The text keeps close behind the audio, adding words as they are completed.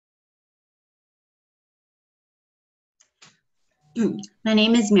My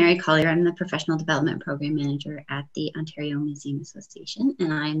name is Mary Collier. I'm the Professional Development Program Manager at the Ontario Museum Association,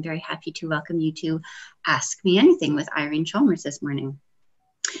 and I'm very happy to welcome you to Ask Me Anything with Irene Chalmers this morning.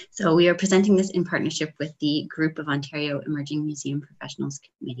 So we are presenting this in partnership with the Group of Ontario Emerging Museum Professionals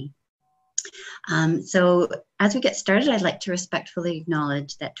Committee. So as we get started, I'd like to respectfully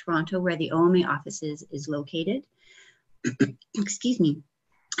acknowledge that Toronto, where the OMA office is located, excuse me,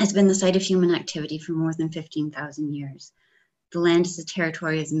 has been the site of human activity for more than 15,000 years. The land is the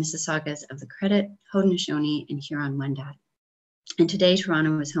territory of the Mississaugas of the Credit, Haudenosaunee, and Huron-Wendat. And today,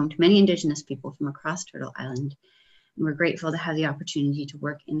 Toronto is home to many Indigenous people from across Turtle Island, and we're grateful to have the opportunity to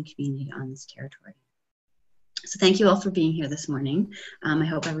work in the community on this territory. So thank you all for being here this morning. I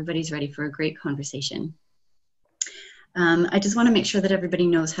hope everybody's ready for a great conversation. I just want to make sure that everybody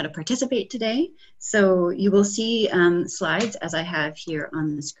knows how to participate today. So you will see slides as I have here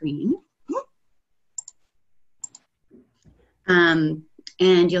on the screen.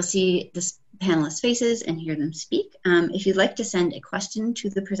 And you'll see the panelists' faces and hear them speak. If you'd like to send a question to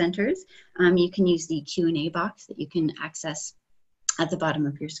the presenters, you can use the Q&A box that you can access at the bottom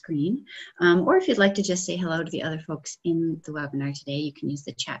of your screen. Or if you'd like to just say hello to the other folks in the webinar today, you can use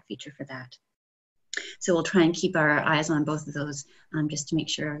the chat feature for that. So we'll try and keep our eyes on both of those just to make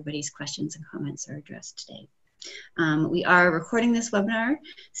sure everybody's questions and comments are addressed today. We are recording this webinar,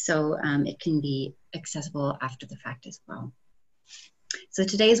 so it can be accessible after the fact as well. So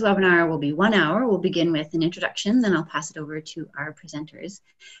today's webinar will be 1 hour. We'll begin with an introduction, then I'll pass it over to our presenters.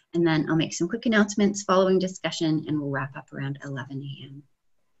 And then I'll make some quick announcements following discussion, and we'll wrap up around 11 a.m.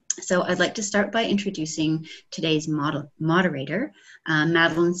 So I'd like to start by introducing today's moderator.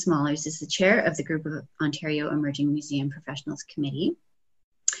 Madeleine Smollers is the chair of the Group of Ontario Emerging Museum Professionals Committee.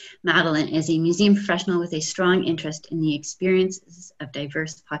 Madeleine is a museum professional with a strong interest in the experiences of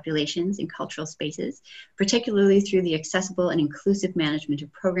diverse populations in cultural spaces, particularly through the accessible and inclusive management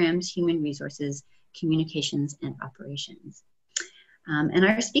of programs, human resources, communications, and operations. And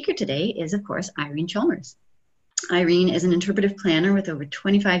our speaker today is, of course, Irene Chalmers. Irene is an interpretive planner with over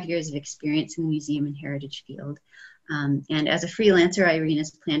 25 years of experience in the museum and heritage field. And as a freelancer, Irene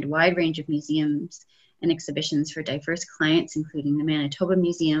has planned a wide range of museums and exhibitions for diverse clients, including the Manitoba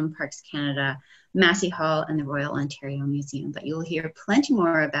Museum, Parks Canada, Massey Hall, and the Royal Ontario Museum. But you'll hear plenty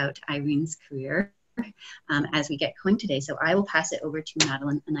more about Irene's career as we get going today. So I will pass it over to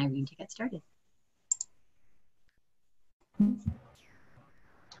Madeleine and Irene to get started.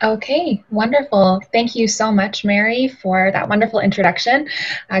 Okay, wonderful. Thank you so much, Mary, for that wonderful introduction.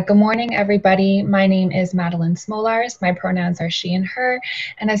 Good morning, everybody. My name is Madeleine Smollers. My pronouns are she and her.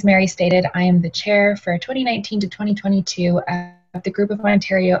 And as Mary stated, I am the chair for 2019 to 2022 of the Group of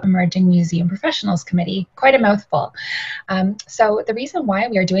Ontario Emerging Museum Professionals Committee. Quite a mouthful. So the reason why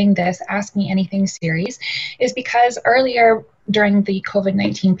we are doing this Ask Me Anything series is because earlier during the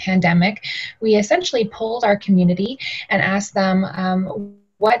COVID-19 pandemic, we essentially polled our community and asked them,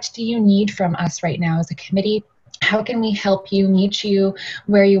 what do you need from us right now as a committee? How can we help you, meet you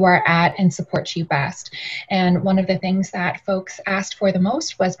where you are at, and support you best? And one of the things that folks asked for the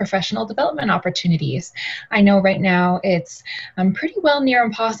most was professional development opportunities. I know right now it's pretty well near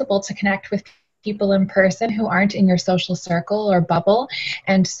impossible to connect with people in person who aren't in your social circle or bubble.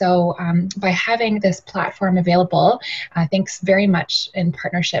 And so by having this platform available, thanks very much in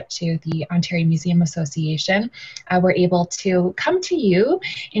partnership to the Ontario Museum Association, we're able to come to you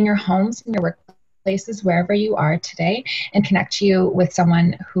in your homes, in your workplaces, wherever you are today, and connect you with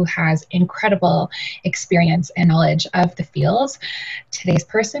someone who has incredible experience and knowledge of the fields. Today's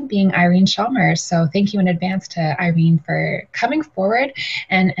person being Irene Chalmers. So thank you in advance to Irene for coming forward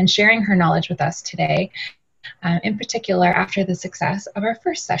and sharing her knowledge with us today. In particular, after the success of our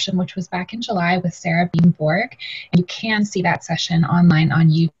first session, which was back in July with Sarah Beam-Borg. You can see that session online on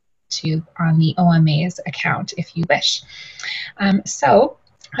YouTube on the OMA's account if you wish.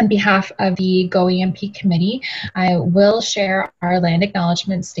 On behalf of the GOEMP Committee, I will share our land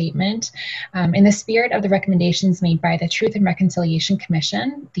acknowledgement statement. In the spirit of the recommendations made by the Truth and Reconciliation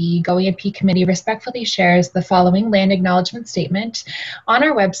Commission, the GOEMP Committee respectfully shares the following land acknowledgement statement on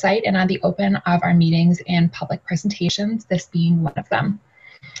our website and on the open of our meetings and public presentations, this being one of them.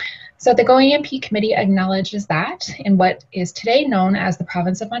 So the GOEMP Committee acknowledges that in what is today known as the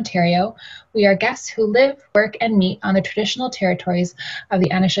Province of Ontario, we are guests who live, work, and meet on the traditional territories of the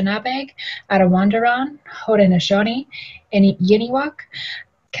Anishinaabe, Arawandaraon, Haudenosaunee, Yiniwak,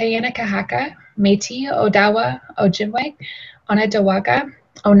 Kayanakahaka, Métis, Odawa, Ojibwe, Onondaga,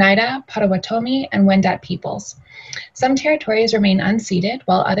 Oneida, Potawatomi, and Wendat peoples. Some territories remain unceded,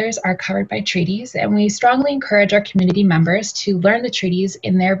 while others are covered by treaties, and we strongly encourage our community members to learn the treaties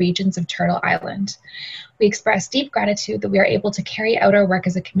in their regions of Turtle Island. We express deep gratitude that we are able to carry out our work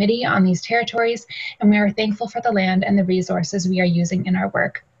as a committee on these territories, and we are thankful for the land and the resources we are using in our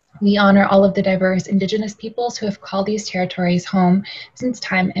work. We honor all of the diverse Indigenous peoples who have called these territories home since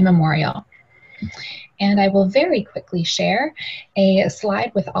time immemorial. And I will very quickly share a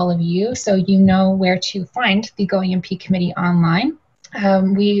slide with all of you so you know where to find the GOEMP Committee online.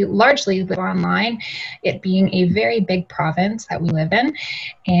 We largely live online, it being a very big province that we live in.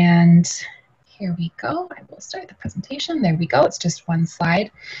 And here we go. I will start the presentation. There we go. It's just one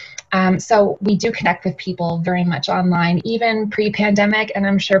slide. So we do connect with people very much online, even pre-pandemic, and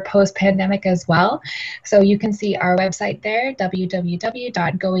I'm sure post-pandemic as well. So you can see our website there,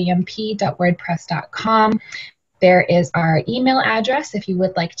 www.goemp.wordpress.com. There is our email address if you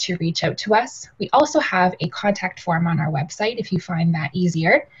would like to reach out to us. We also have a contact form on our website if you find that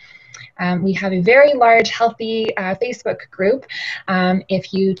easier. We have a very large, healthy Facebook group.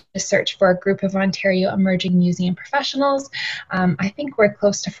 If you just search for a group of Ontario emerging museum professionals, I think we're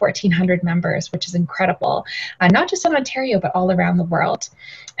close to 1,400 members, which is incredible, not just in Ontario, but all around the world.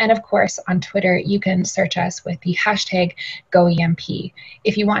 And of course, on Twitter, you can search us with the hashtag GOEMP.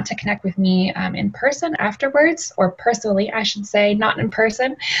 If you want to connect with me in person afterwards, or personally, I should say, not in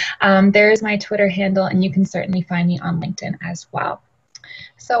person, there is my Twitter handle, and you can certainly find me on LinkedIn as well.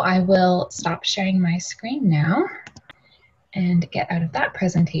 So I will stop sharing my screen now and get out of that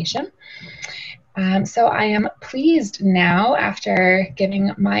presentation. So I am pleased now, after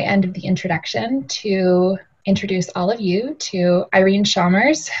giving my end of the introduction, to introduce all of you to Irene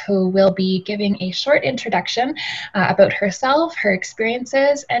Chalmers, who will be giving a short introduction about herself, her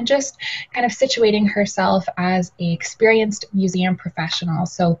experiences, and just kind of situating herself as an experienced museum professional.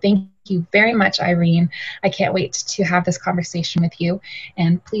 So thank you very much, Irene. I can't wait to have this conversation with you,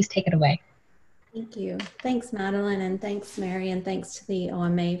 and please take it away. Thank you. Thanks, Madeline, and thanks, Mary, and thanks to the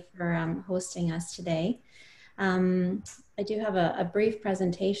OMA for hosting us today. I do have a brief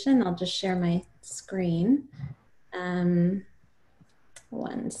presentation. I'll just share my screen. 1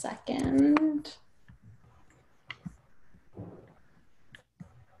 second.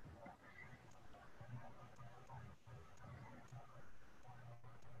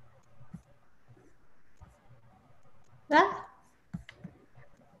 Ah.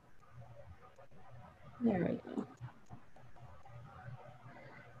 There we go.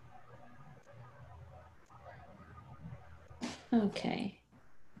 Okay.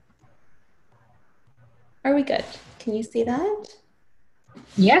 Are we good? Can you see that?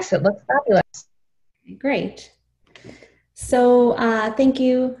 Yes, it looks fabulous. Great. So thank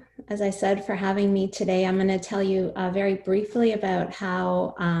you, as I said, for having me today. I'm going to tell you very briefly about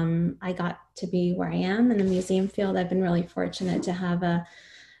how I got to be where I am in the museum field. I've been really fortunate to have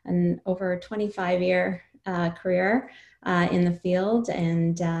an over 25-year career in the field,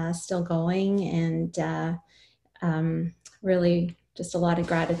 and still going, and really just a lot of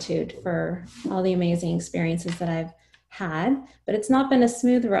gratitude for all the amazing experiences that I've had. But it's not been a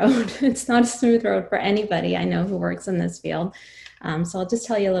smooth road. It's not a smooth road for anybody I know who works in this field. So I'll just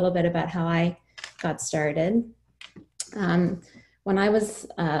tell you a little bit about how I got started. When I was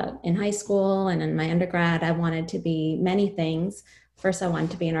in high school and in my undergrad, I wanted to be many things. First, I wanted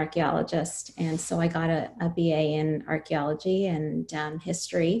to be an archaeologist, and so I got a BA in archaeology and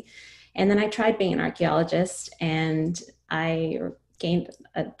history. And then I tried being an archaeologist, and I gained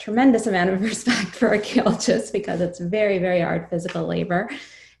a tremendous amount of respect for archaeologists because it's very, very hard physical labor.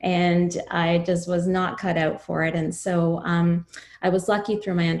 And I just was not cut out for it. And so I was lucky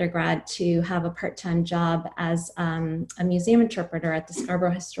through my undergrad to have a part-time job as a museum interpreter at the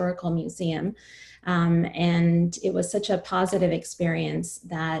Scarborough Historical Museum. And it was such a positive experience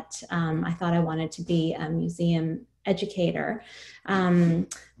that I thought I wanted to be a museum educator.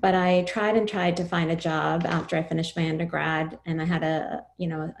 But I tried and tried to find a job after I finished my undergrad, and I had a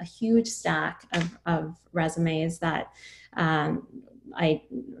huge stack of resumes that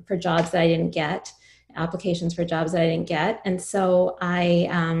for jobs that I didn't get, applications for jobs that I didn't get. And so I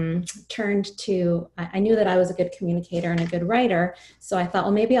I knew that I was a good communicator and a good writer. So I thought,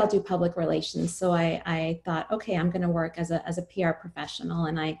 well, maybe I'll do public relations. So I thought, okay, I'm going to work as a PR professional.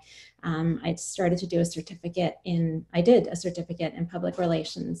 And I started to do a certificate in public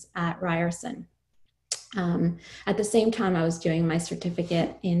relations at Ryerson. At the same time, I was doing my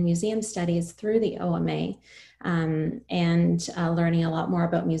certificate in museum studies through the OMA, and learning a lot more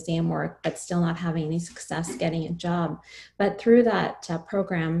about museum work, but still not having any success getting a job. But through that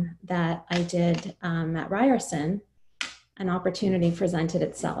program that I did at Ryerson, an opportunity presented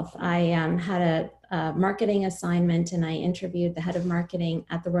itself. I had a marketing assignment, and I interviewed the head of marketing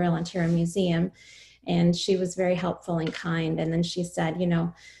at the Royal Ontario Museum, and she was very helpful and kind. And then she said,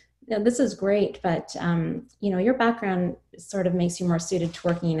 this is great, but your background sort of makes you more suited to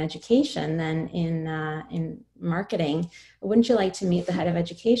working in education than in marketing. Wouldn't you like to meet the head of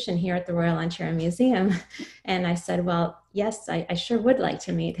education here at the Royal Ontario Museum? And I said, well, yes, I sure would like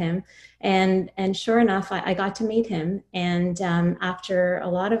to meet him. And sure enough, I got to meet him. And after a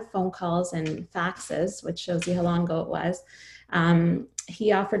lot of phone calls and faxes, which shows you how long ago it was,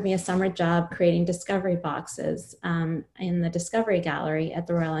 he offered me a summer job creating discovery boxes in the Discovery Gallery at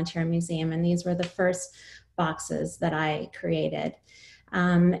the Royal Ontario Museum. And these were the first boxes that I created.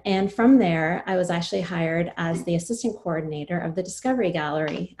 And from there, I was actually hired as the assistant coordinator of the Discovery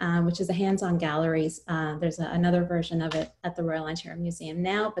Gallery, which is a hands-on gallery. There's another version of it at the Royal Ontario Museum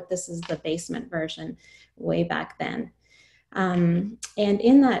now, but this is the basement version way back then. And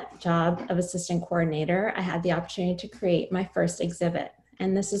in that job of assistant coordinator, I had the opportunity to create my first exhibit.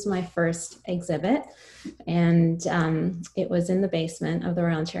 And this is my first exhibit. And it was in the basement of the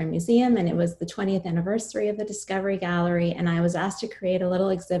Royal Ontario Museum, and it was the 20th anniversary of the Discovery Gallery. And I was asked to create a little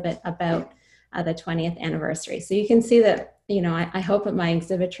exhibit about the 20th anniversary. So you can see that, I hope that my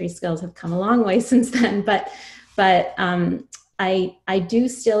exhibitry skills have come a long way since then, but I do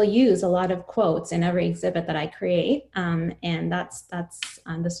still use a lot of quotes in every exhibit that I create, and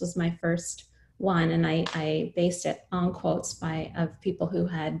this was my first one, and I based it on quotes of people who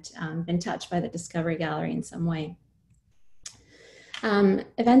had been touched by the Discovery Gallery in some way.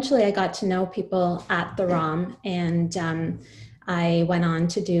 Eventually, I got to know people at the ROM, and I went on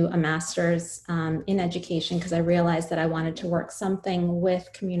to do a master's in education because I realized that I wanted to work something with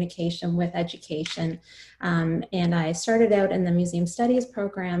communication, with education. And I started out in the Museum Studies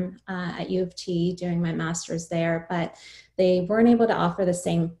program at U of T doing my master's there, but they weren't able to offer the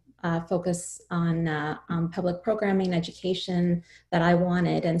same focus on public programming education that I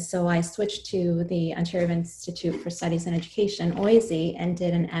wanted. And so I switched to the Ontario Institute for Studies in Education, OISE, and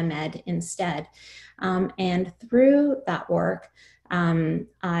did an MEd instead. And through that work, through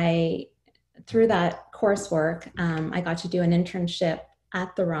that coursework, I got to do an internship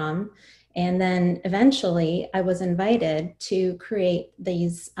at the ROM. And then eventually I was invited to create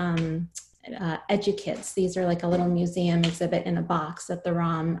these EduKits. These are like a little museum exhibit in a box that the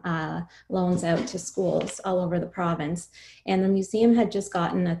ROM loans out to schools all over the province. And the museum had just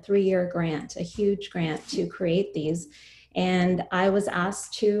gotten a 3-year grant, a huge grant to create these. And I was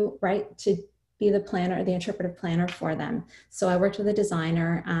asked to be the planner, the interpretive planner for them. So I worked with a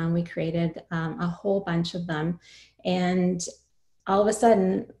designer. We created a whole bunch of them. And all of a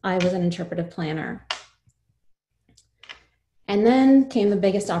sudden, I was an interpretive planner. And then came the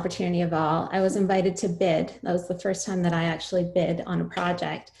biggest opportunity of all. I was invited to bid. That was the first time that I actually bid on a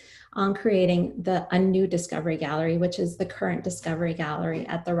project on creating a new Discovery Gallery, which is the current Discovery Gallery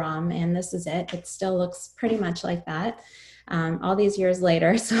at the ROM. And this is it. It still looks pretty much like that all these years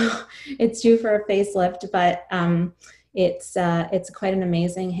later. So it's due for a facelift, but it's quite an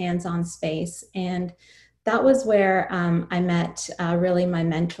amazing hands-on space. And that was where I met really my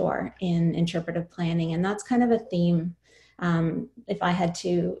mentor in interpretive planning. And that's kind of a theme. If I had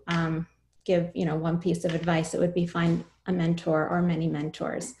to give one piece of advice, it would be find a mentor or many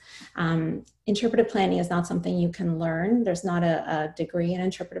mentors. Interpretive planning is not something you can learn. There's not a degree in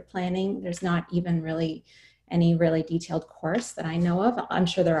interpretive planning. There's not even really any really detailed course that I know of. I'm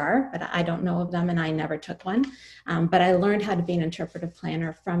sure there are, but I don't know of them, and I never took one. But I learned how to be an interpretive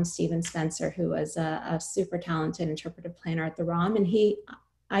planner from Stephen Spencer, who was a super talented interpretive planner at the ROM. And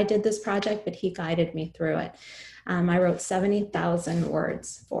I did this project, but he guided me through it. I wrote 70,000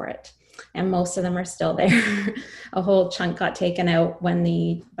 words for it, and most of them are still there. A whole chunk got taken out when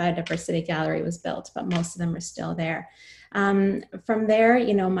the Biodiversity Gallery was built, but most of them are still there. From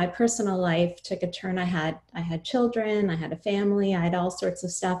there, my personal life took a turn. I had children, I had a family, I had all sorts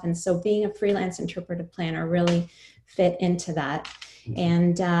of stuff. And so being a freelance interpretive planner really fit into that.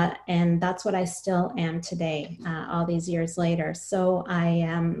 And that's what I still am today, all these years later. So I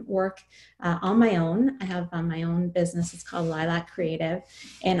work on my own. I have my own business. It's called Lilac Creative.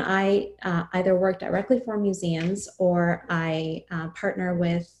 And I either work directly for museums, or I partner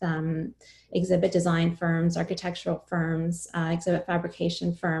with exhibit design firms, architectural firms, exhibit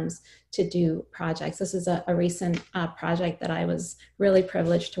fabrication firms to do projects. This is a recent project that I was really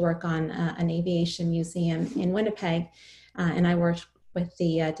privileged to work on, an aviation museum in Winnipeg. And I worked with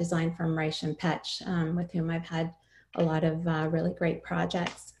the design firm Reich and Petch, with whom I've had a lot of really great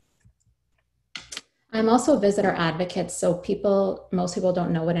projects. I'm also a visitor advocate, so most people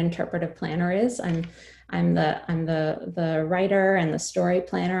don't know what an interpretive planner is. I'm the writer and the story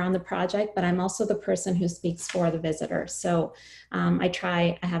planner on the project, but I'm also the person who speaks for the visitor. So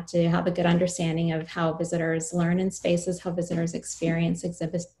I have to have a good understanding of how visitors learn in spaces, how visitors experience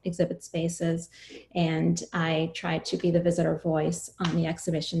exhibit spaces, and I try to be the visitor voice on the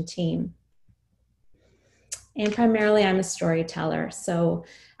exhibition team. And primarily I'm a storyteller. So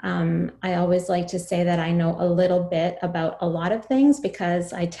I always like to say that I know a little bit about a lot of things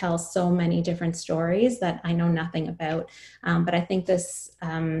because I tell so many different stories that I know nothing about. But I think this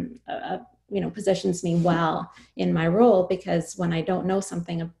positions me well in my role, because when I don't know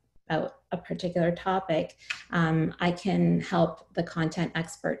something about a particular topic, I can help the content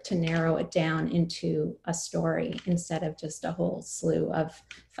expert to narrow it down into a story instead of just a whole slew of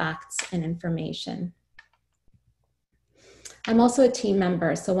facts and information. I'm also a team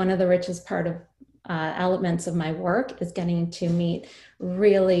member, so one of the richest elements of my work is getting to meet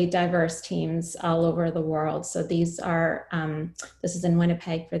really diverse teams all over the world. So this is in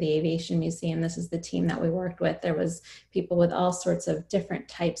Winnipeg for the Aviation Museum. This is the team that we worked with. There was people with all sorts of different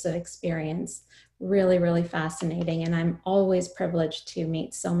types of experience. Really, really fascinating. And I'm always privileged to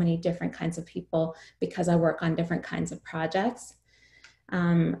meet so many different kinds of people because I work on different kinds of projects.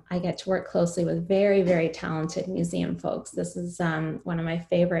 I get to work closely with very, very talented museum folks. This is one of my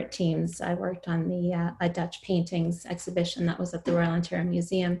favorite teams. I worked on a Dutch paintings exhibition that was at the Royal Ontario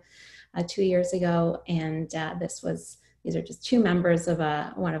Museum 2 years ago. And these are just two members of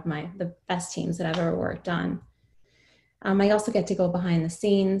one of the best teams that I've ever worked on. I also get to go behind the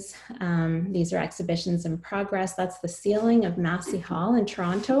scenes. These are exhibitions in progress. That's the ceiling of Massey Hall in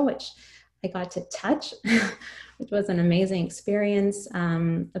Toronto, which I got to touch, which was an amazing experience.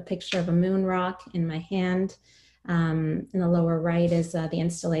 A picture of a moon rock in my hand. In the lower right is the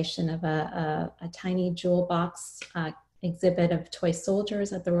installation of a tiny jewel box exhibit of toy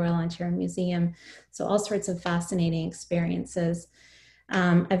soldiers at the Royal Ontario Museum. So all sorts of fascinating experiences.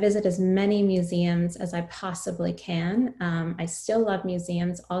 I visit as many museums as I possibly can. I still love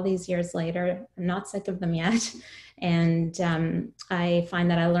museums all these years later. I'm not sick of them yet. And I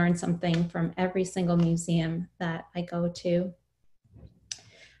find that I learn something from every single museum that I go to.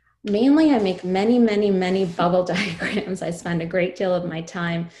 Mainly, I make many, many, many bubble diagrams. I spend a great deal of my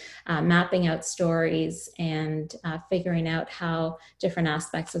time mapping out stories and figuring out how different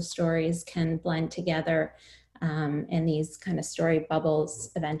aspects of stories can blend together. And these kind of story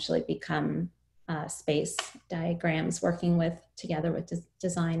bubbles eventually become space diagrams, working together with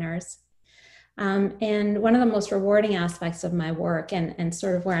designers. And one of the most rewarding aspects of my work and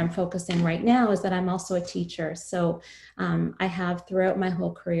sort of where I'm focusing right now is that I'm also a teacher. So I have throughout my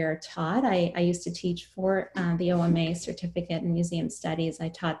whole career taught. I used to teach for the OMA Certificate in Museum Studies. I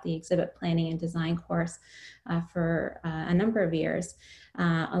taught the exhibit planning and design course for a number of years.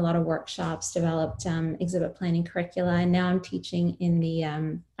 A lot of workshops, developed exhibit planning curricula, and now I'm teaching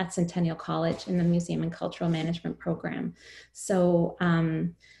in at Centennial College in the Museum and Cultural Management program. So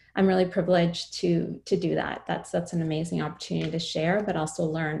I'm really privileged to do that. That's an amazing opportunity to share, but also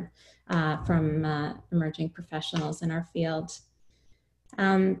learn from emerging professionals in our field.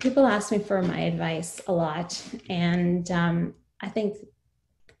 People ask me for my advice a lot, and I think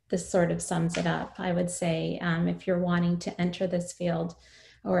this sort of sums it up. I would say if you're wanting to enter this field,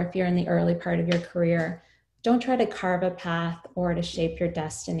 or if you're in the early part of your career, don't try to carve a path or to shape your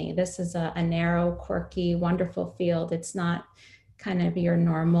destiny. This is a narrow, quirky, wonderful field. It's not kind of your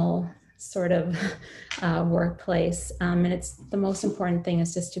normal sort of workplace. And it's the most important thing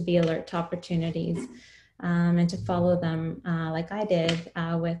is just to be alert to opportunities and to follow them like I did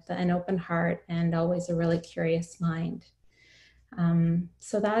with an open heart and always a really curious mind.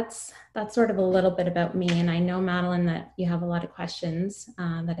 So that's sort of a little bit about me. And I know, Madeline, that you have a lot of questions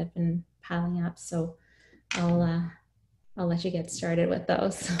that have been piling up. So I'll let you get started with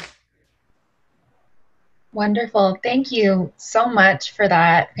those. Wonderful. Thank you so much for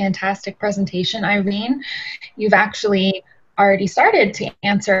that fantastic presentation, Irene. You've actually already started to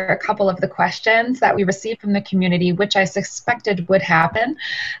answer a couple of the questions that we received from the community, which I suspected would happen.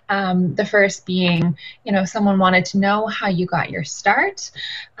 The first being, someone wanted to know how you got your start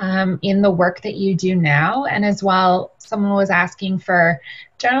in the work that you do now. And as well, someone was asking for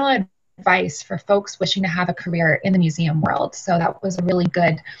general advice for folks wishing to have a career in the museum world. So that was a really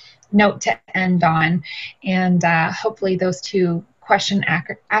good note to end on, and hopefully those two question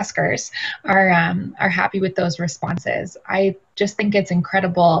askers are happy with those responses. I just think it's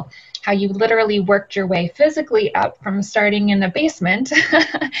incredible how you literally worked your way physically up from starting in a basement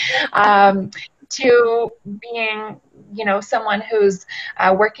to being, you know, someone who's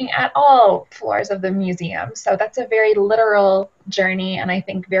working at all floors of the museum. So that's a very literal journey, and I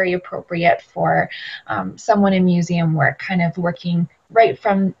think very appropriate for someone in museum work, kind of working right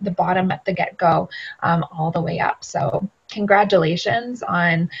from the bottom at the get-go all the way up. So congratulations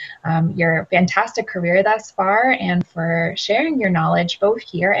on your fantastic career thus far, and for sharing your knowledge both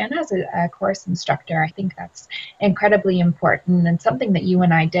here and as a course instructor. I think that's incredibly important, and something that you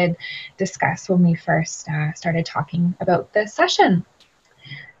and I did discuss when we first started talking about this session.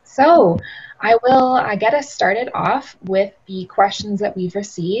 So I will get us started off with the questions that we've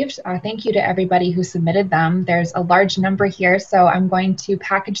received. Thank you to everybody who submitted them. There's a large number here, so I'm going to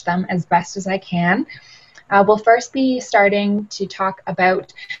package them as best as I can. We'll first be starting to talk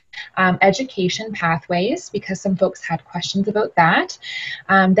about education pathways, because some folks had questions about that.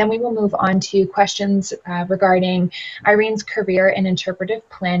 Then we will move on to questions regarding Irene's career in interpretive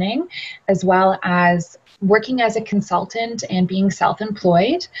planning, as well as working as a consultant and being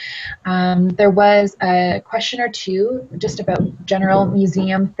self-employed. There was a question or two just about general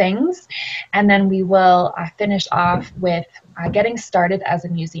museum things, and then we will finish off with getting started as a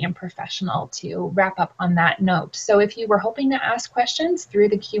museum professional to wrap up on that note. So if you were hoping to ask questions through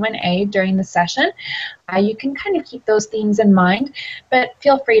the Q&A during the session, you can kind of keep those themes in mind, but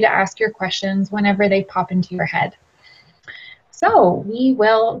feel free to ask your questions whenever they pop into your head. So we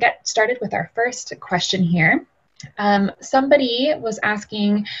will get started with our first question here. Somebody was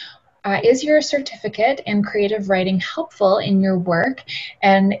asking, is your certificate in creative writing helpful in your work?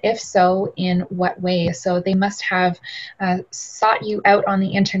 And if so, in what way? So they must have sought you out on the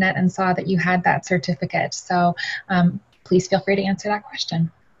internet and saw that you had that certificate. So please feel free to answer that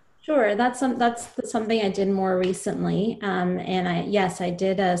question. Sure, that's something I did more recently. Yes, I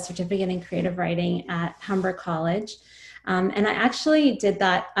did a certificate in creative writing at Humber College. And I actually did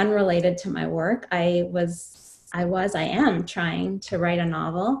that unrelated to my work. I am trying to write a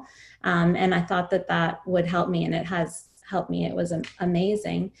novel. And I thought that that would help me, and it has helped me. It was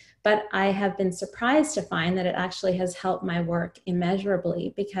amazing. But I have been surprised to find that it actually has helped my work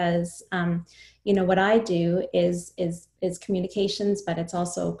immeasurably, because you know, what I do is communications, but it's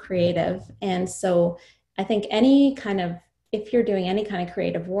also creative. And so I think if you're doing any kind of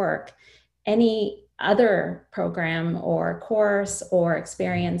creative work, any other program or course or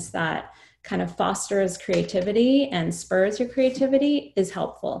experience that kind of fosters creativity and spurs your creativity is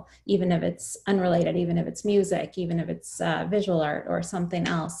helpful, even if it's unrelated, even if it's music, even if it's visual art or something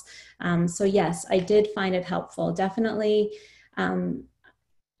else. So yes, I did find it helpful. Definitely,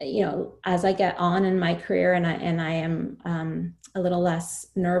 you know, as I get on in my career, and I am a little less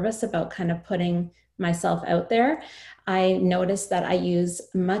nervous about kind of putting myself out there, I noticed that I use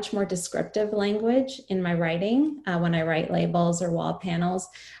much more descriptive language in my writing. When I write labels or wall panels,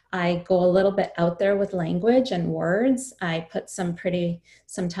 I go a little bit out there with language and words. I put some pretty,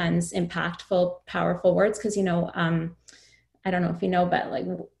 sometimes impactful, powerful words, because, you know, I don't know if you know, but like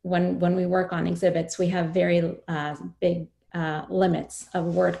when we work on exhibits, we have very big limits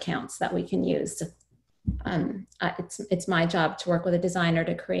of word counts that we can use. It's my job to work with a designer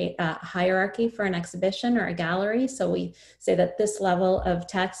to create a hierarchy for an exhibition or a gallery. So we say that this level of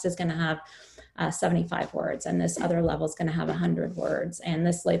text is going to have 75 words, and this other level is going to have 100 words, and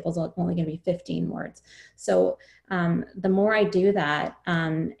this label is only going to be 15 words. So the more I do that,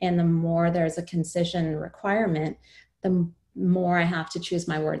 and the more there's a concision requirement, the more I have to choose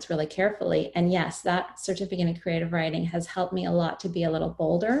my words really carefully. And yes, that certificate in creative writing has helped me a lot to be a little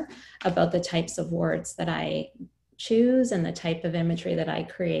bolder about the types of words that I choose and the type of imagery that I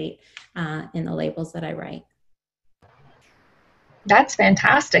create in the labels that I write. That's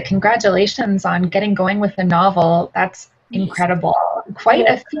fantastic. Congratulations on getting going with the novel. That's incredible. Quite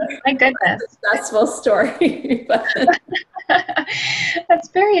a feat, my goodness. Successful story. That's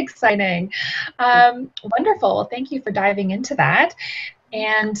very exciting. Wonderful. Thank you for diving into that.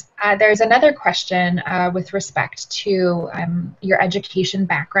 And there's another question with respect to your education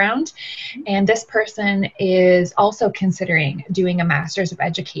background. And this person is also considering doing a master's of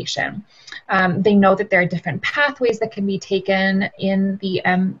education. They know that there are different pathways that can be taken in the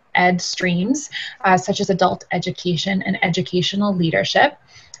ed streams, such as adult education and educational leadership.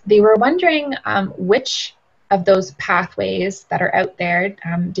 They were wondering which of those pathways that are out there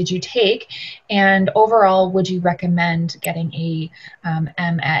did you take, and overall would you recommend getting a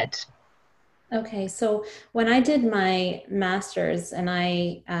MEd? Okay, so when I did my master's, and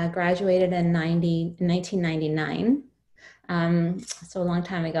I graduated in 1999, so a long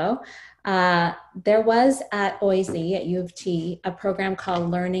time ago, there was at OISE at U of T a program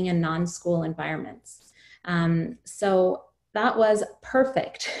called Learning in Non-School Environments. So that was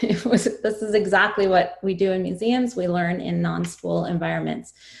perfect. This is exactly what we do in museums. We learn in non-school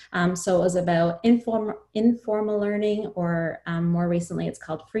environments. So it was about informal learning, or more recently it's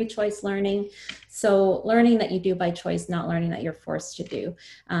called free choice learning. So learning that you do by choice, not learning that you're forced to do.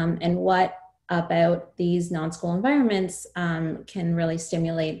 And what about these non-school environments can really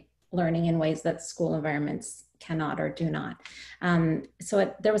stimulate learning in ways that school environments cannot or do not.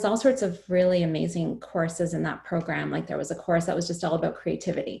 There was all sorts of really amazing courses in that program. Like there was a course that was just all about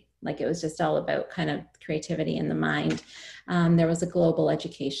creativity. Like it was just all about kind of creativity in the mind. There was a global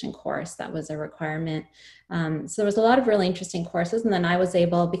education course that was a requirement. So there was a lot of really interesting courses. And then I was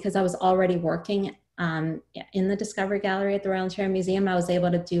able, because I was already working in the Discovery Gallery at the Royal Ontario Museum, I was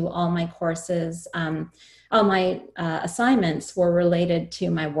able to do all my courses, all my assignments were related to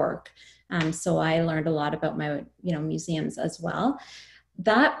my work. So I learned a lot about my, museums as well.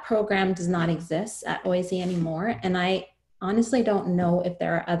 That program does not exist at OISE anymore. And I honestly don't know if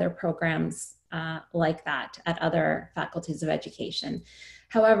there are other programs like that at other faculties of education.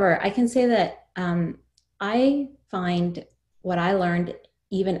 However, I can say that I find what I learned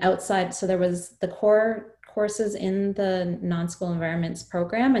even outside, so there was the core courses in the non-school environments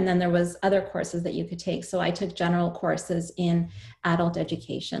program, and then there was other courses that you could take. So I took general courses in adult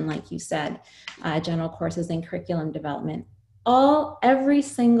education, like you said, general courses in curriculum development. Every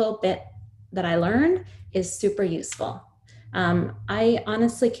single bit that I learned is super useful. I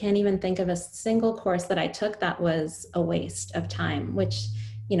honestly can't even think of a single course that I took that was a waste of time, which,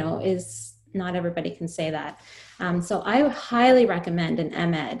 is not everybody can say that. So I highly recommend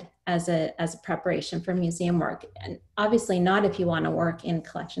an MEd as a preparation for museum work. And obviously not if you want to work in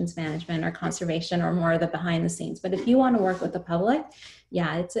collections management or conservation or more of the behind the scenes, but if you want to work with the public,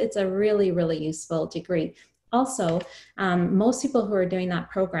 yeah, it's a really, really useful degree. Also, most people who are doing that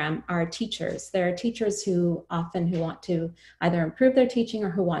program are teachers. There are teachers who want to either improve their teaching or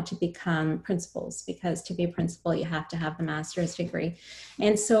who want to become principals, because to be a principal, you have to have the master's degree.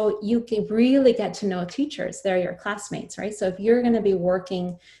 And so you can really get to know teachers. They're your classmates, right? So if you're going to be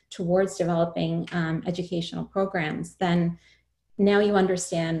working towards developing educational programs, then now you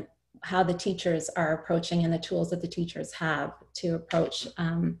understand how the teachers are approaching and the tools that the teachers have to approach,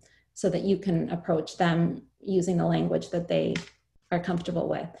 so that you can approach them using the language that they are comfortable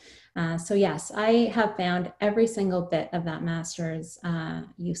with. So yes, I have found every single bit of that master's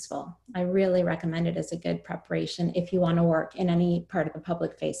useful. I really recommend it as a good preparation if you want to work in any part of the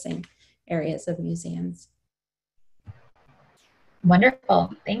public facing areas of museums.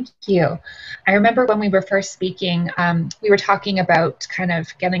 Wonderful. Thank you. I remember when we were first speaking, we were talking about kind of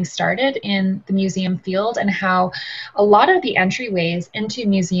getting started in the museum field and how a lot of the entryways into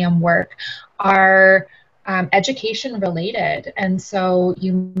museum work are education related. And so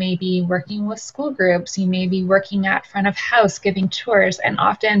you may be working with school groups, you may be working at front of house, giving tours, and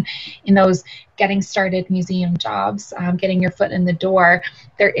often in those getting started museum jobs, getting your foot in the door,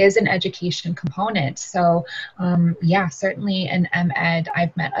 there is an education component. So yeah, certainly an MEd,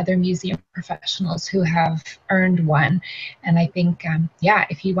 I've met other museum professionals who have earned one. And I think, yeah,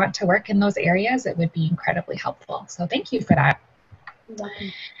 if you want to work in those areas, it would be incredibly helpful. So thank you for that. You're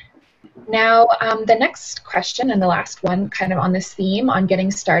welcome. Now, the next question and the last one kind of on this theme on getting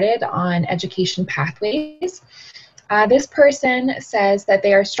started on education pathways. This person says that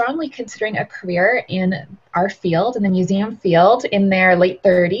they are strongly considering a career in our field, in the museum field, in their late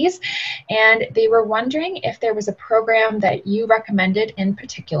 30s, and they were wondering if there was a program that you recommended in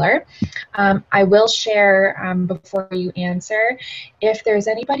particular. I will share before you answer, if there's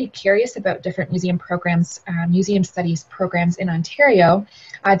anybody curious about different museum programs, museum studies programs in Ontario,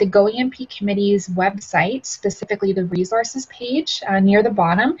 the GOEMP Committee's website, specifically the resources page near the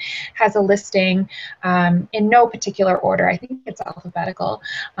bottom, has a listing in no particular order. I think it's alphabetical.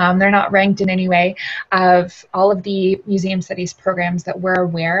 They're not ranked in any way, of all of the museum studies programs that we're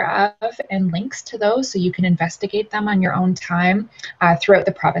aware of, and links to those so you can investigate them on your own time throughout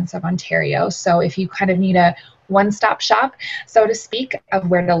the province of Ontario. So if you kind of need a one-stop shop, so to speak, of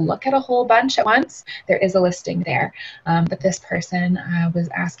where to look at a whole bunch at once, there is a listing there. But this person was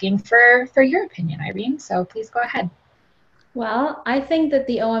asking for your opinion, Irene, so please go ahead. Well, I think that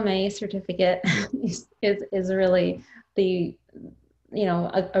the OMA certificate is really a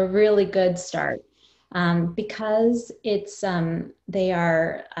really good start. Because they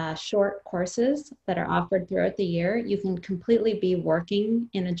are short courses that are offered throughout the year. You can completely be working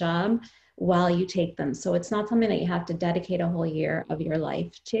in a job while you take them. So it's not something that you have to dedicate a whole year of your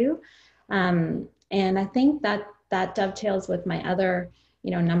life to. And I think that dovetails with my other,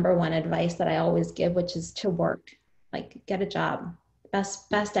 number one advice that I always give, which is to work, like get a job.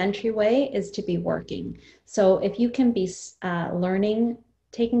 best entryway is to be working. So if you can be learning,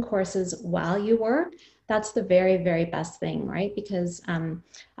 taking courses while you work, that's the very, very best thing, right? Because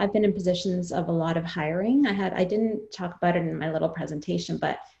I've been in positions of a lot of hiring. I didn't talk about it in my little presentation,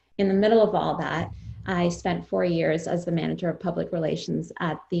 but in the middle of all that, I spent 4 years as the manager of public relations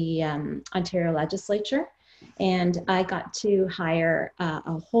at the Ontario Legislature. And I got to hire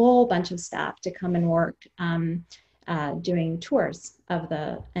a whole bunch of staff to come and work doing tours of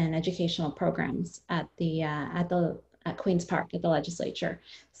and educational programs at Queen's Park at the legislature.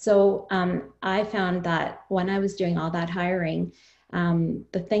 So I found that when I was doing all that hiring,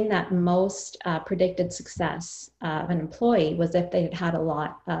 the thing that most predicted success of an employee was if they had had a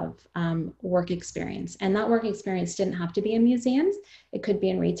lot of work experience. And that work experience didn't have to be in museums. It could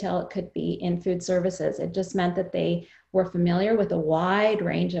be in retail, it could be in food services. It just meant that they were familiar with a wide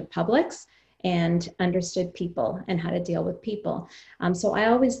range of publics and understood people and how to deal with people. So I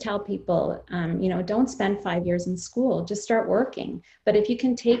always tell people, don't spend 5 years in school, just start working. But if you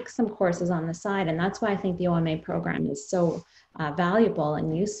can take some courses on the side, and that's why I think the OMA program is so valuable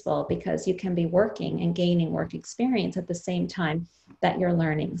and useful, because you can be working and gaining work experience at the same time that you're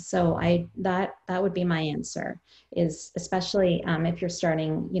learning. So that would be my answer, is especially if you're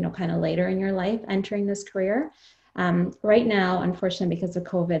starting, kind of later in your life, entering this career. Right now, unfortunately, because of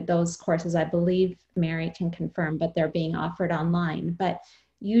COVID, those courses, I believe Mary can confirm, but they're being offered online. But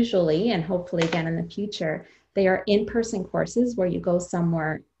usually, and hopefully again in the future, they are in-person courses where you go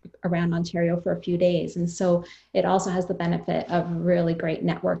somewhere around Ontario for a few days. And so it also has the benefit of really great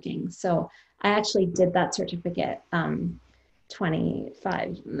networking. So I actually did that certificate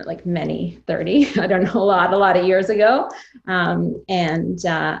 25, like many 30, I don't know, a lot of years ago. And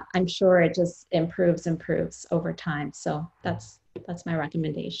I'm sure it just improves over time. So that's my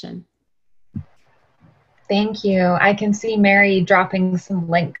recommendation. Thank you. I can see Mary dropping some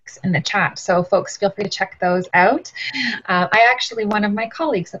links in the chat, so folks feel free to check those out. One of my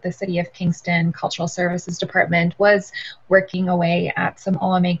colleagues at the City of Kingston Cultural Services Department was working away at some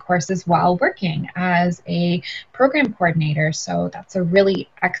OMA courses while working as a program coordinator, so that's a really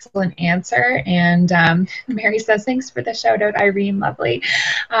excellent answer. And Mary says, thanks for the shout out, Irene, lovely.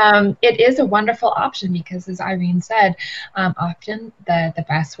 It is a wonderful option because, as Irene said, often the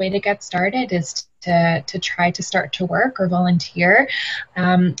best way to get started is to try to start to work or volunteer.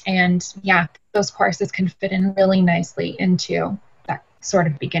 And yeah, those courses can fit in really nicely into that sort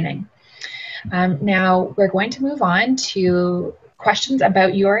of beginning. Now we're going to move on to questions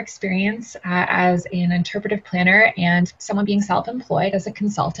about your experience as an interpretive planner and someone being self-employed as a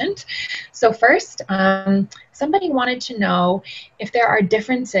consultant. So first, somebody wanted to know if there are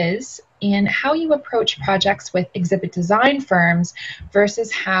differences in how you approach projects with exhibit design firms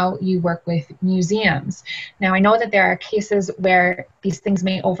versus how you work with museums. Now, I know that there are cases where these things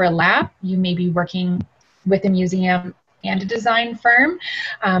may overlap. You may be working with a museum and a design firm.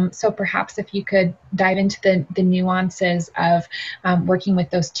 So perhaps if you could dive into the nuances of working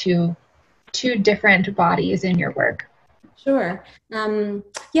with those two different bodies in your work. Sure.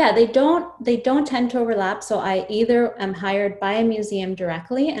 Yeah, they don't tend to overlap. So I either am hired by a museum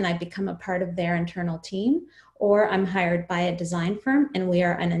directly and I become a part of their internal team, or I'm hired by a design firm and we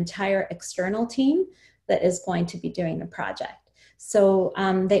are an entire external team that is going to be doing the project. So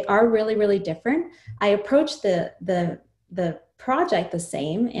they are really, really different. I approach the project the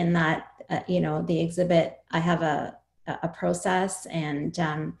same in that, the exhibit, I have a process and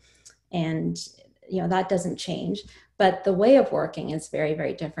that doesn't change. But the way of working is very,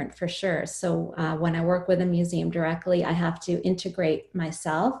 very different for sure. So when I work with a museum directly, I have to integrate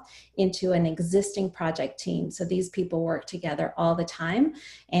myself into an existing project team. So these people work together all the time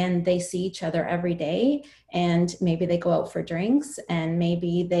and they see each other every day, and maybe they go out for drinks and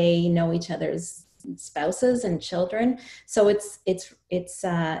maybe they know each other's spouses and children. So it's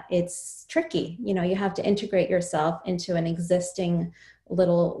tricky. You have to integrate yourself into an existing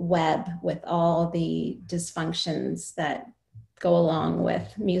little web with all the dysfunctions that go along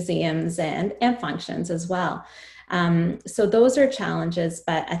with museums and functions as well. So those are challenges,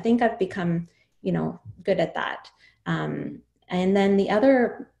 but I think I've become, good at that. And then the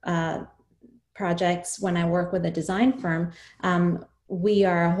other projects, when I work with a design firm, we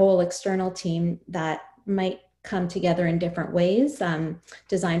are a whole external team that might come together in different ways.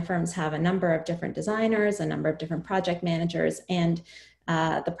 Design firms have a number of different designers, a number of different project managers, and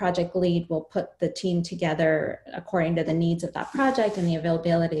the project lead will put the team together according to the needs of that project and the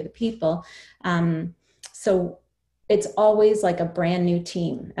availability of the people. So it's always like a brand new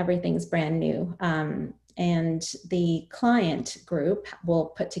team. Everything's brand new. and the client group will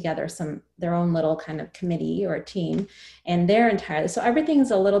put together their own little kind of committee or team, and they're entirely, so everything's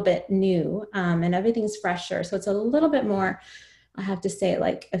a little bit new, and everything's fresher. So it's a little bit more, I have to say,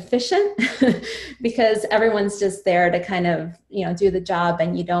 like, efficient because everyone's just there to kind of, do the job,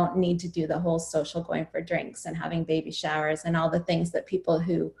 and you don't need to do the whole social going for drinks and having baby showers and all the things that people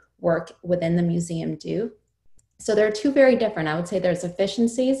who work within the museum do. So there are two very different, I would say there's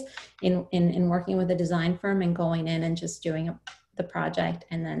efficiencies in working with a design firm and going in and just doing the project,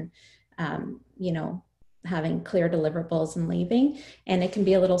 and then, having clear deliverables and leaving. And it can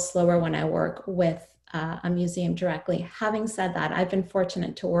be a little slower when I work with a museum directly. Having said that, I've been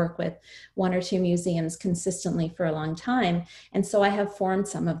fortunate to work with one or two museums consistently for a long time. And so I have formed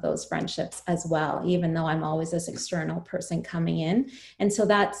some of those friendships as well, even though I'm always this external person coming in. And so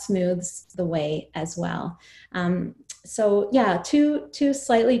that smooths the way as well. So yeah, two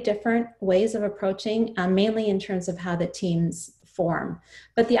slightly different ways of approaching, mainly in terms of how the teams form.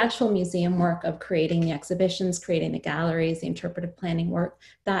 But the actual museum work of creating the exhibitions, creating the galleries, the interpretive planning work,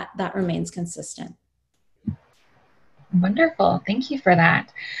 that remains consistent. Wonderful. Thank you for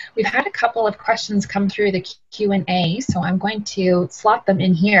that. We've had a couple of questions come through the Q&A, so I'm going to slot them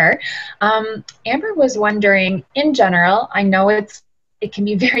in here. Amber was wondering, in general, I know it can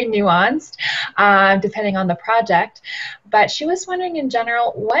be very nuanced depending on the project, but she was wondering, in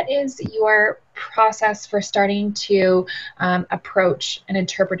general, what is your process for starting to approach an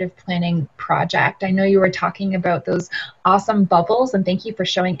interpretive planning project? I know you were talking about those awesome bubbles, and thank you for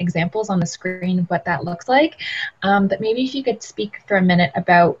showing examples on the screen of what that looks like. But maybe if you could speak for a minute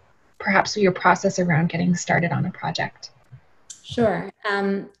about perhaps your process around getting started on a project. Sure.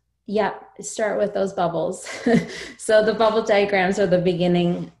 Yeah, start with those bubbles. So the bubble diagrams are the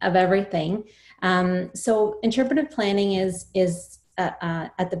beginning of everything. So interpretive planning is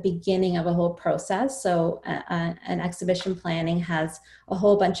at the beginning of a whole process. So an exhibition planning has a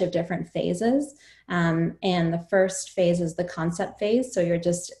whole bunch of different phases. And the first phase is the concept phase. So you're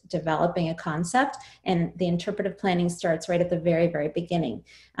just developing a concept, and the interpretive planning starts right at the very, very beginning.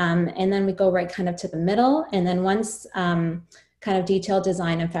 And then we go right kind of to the middle. And then once kind of detailed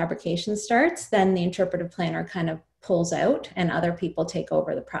design and fabrication starts, then the interpretive planner kind of pulls out and other people take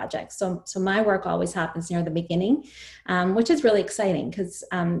over the project. So my work always happens near the beginning, which is really exciting because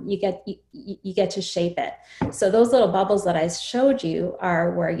you get to shape it. So those little bubbles that I showed you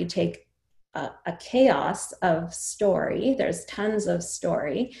are where you take a chaos of story. There's tons of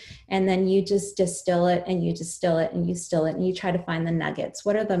story, and then you just distill it, and you distill it, and you distill it, and you try to find the nuggets.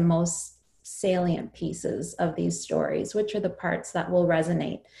 What are the most salient pieces of these stories? Which are the parts that will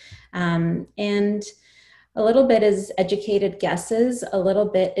resonate? And a little bit is educated guesses, a little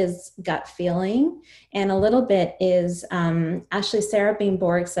bit is gut feeling, and a little bit is, actually Sarah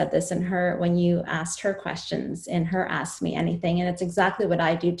Beam-Borg said this when you asked her questions in her Ask Me Anything, and it's exactly what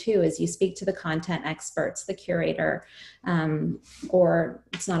I do too, is you speak to the content experts, the curator, or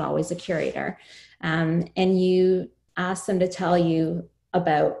it's not always a curator, and you ask them to tell you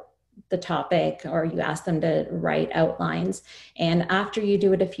about the topic, or you ask them to write outlines. And after you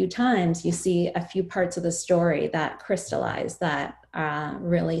do it a few times, you see a few parts of the story that crystallize, that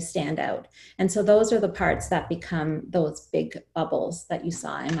really stand out. And so those are the parts that become those big bubbles that you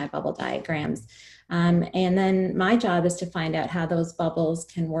saw in my bubble diagrams. And then my job is to find out how those bubbles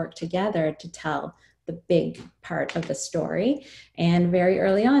can work together to tell the big part of the story, and very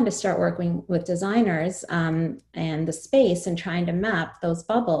early on to start working with designers and the space and trying to map those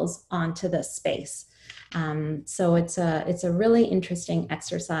bubbles onto the space. So it's a really interesting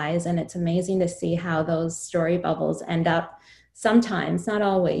exercise, and it's amazing to see how those story bubbles end up sometimes, not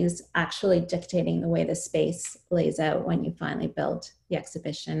always, actually dictating the way the space lays out when you finally build the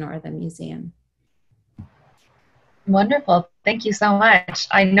exhibition or the museum. Wonderful. Thank you so much.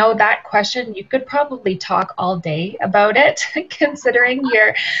 I know that question, you could probably talk all day about it, considering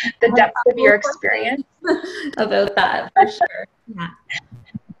the depth of your experience. About that, for sure. Yeah.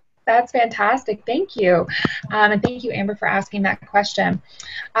 That's fantastic. Thank you. And thank you, Amber, for asking that question.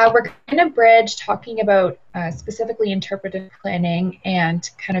 We're going to bridge talking about specifically interpretive planning and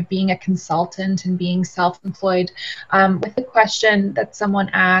kind of being a consultant and being self-employed with the question that someone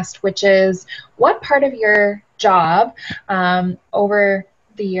asked, which is, what part of your job over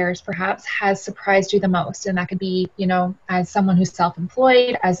the years perhaps has surprised you the most? And that could be, as someone who's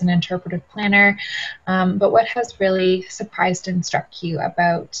self-employed, as an interpretive planner, but what has really surprised and struck you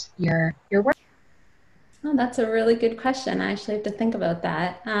about your work? Oh, that's a really good question. I actually have to think about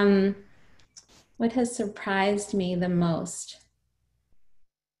that. What has surprised me the most?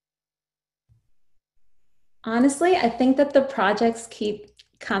 Honestly, I think that the projects keep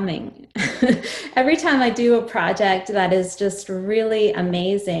coming. Every time I do a project that is just really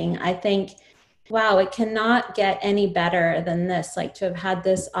amazing, I think, wow, it cannot get any better than this, like to have had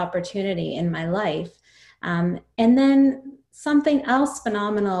this opportunity in my life. And then something else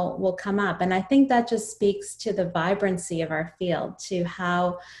phenomenal will come up. And I think that just speaks to the vibrancy of our field, to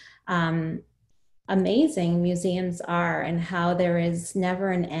how amazing museums are and how there is never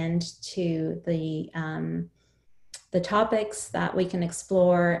an end to the topics that we can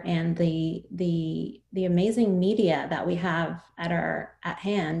explore and the amazing media that we have at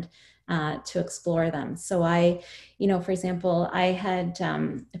hand to explore them. So for example, I had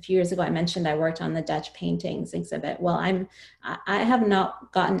a few years ago, I mentioned I worked on the Dutch paintings exhibit. Well, I have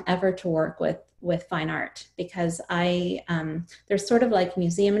not gotten ever to work with fine art because there's sort of like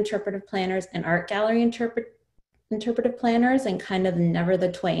museum interpretive planners and art gallery interpretive planners, and kind of never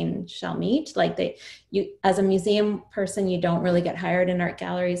the twain shall meet. Like you as a museum person, you don't really get hired in art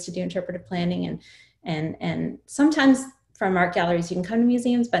galleries to do interpretive planning, and sometimes from art galleries you can come to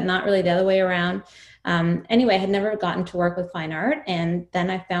museums, but not really the other way around. Anyway, I had never gotten to work with fine art, and then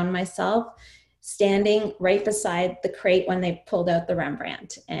I found myself standing right beside the crate when they pulled out the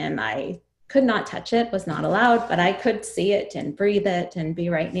Rembrandt, and I could not touch it, was not allowed, but I could see it and breathe it and be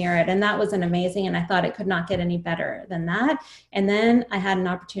right near it. And that was an amazing, and I thought it could not get any better than that. And then I had an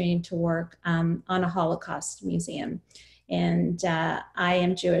opportunity to work on a Holocaust museum. And I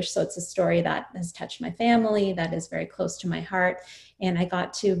am Jewish, so it's a story that has touched my family, that is very close to my heart. And I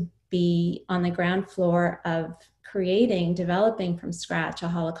got to be on the ground floor of developing from scratch a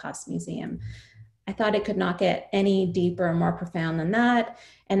Holocaust museum. I thought it could not get any deeper or more profound than that.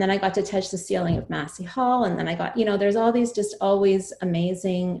 And then I got to touch the ceiling of Massey Hall. And then I got, there's all these just always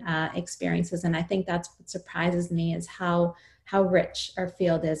amazing experiences. And I think that's what surprises me, is how rich our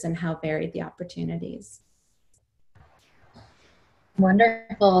field is and how varied the opportunities.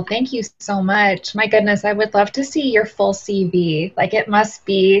 Wonderful. Thank you so much. My goodness, I would love to see your full CV. Like, it must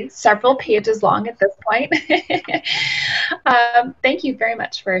be several pages long at this point. Thank you very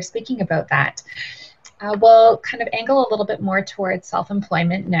much for speaking about that. We'll kind of angle a little bit more towards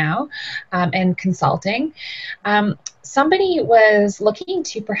self-employment now and consulting. Somebody was looking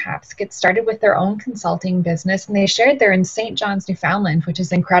to perhaps get started with their own consulting business, and they shared they're in St. John's, Newfoundland, which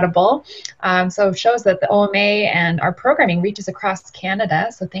is incredible. So it shows that the OMA and our programming reaches across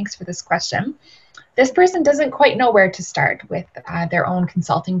Canada. So thanks for this question. This person doesn't quite know where to start with their own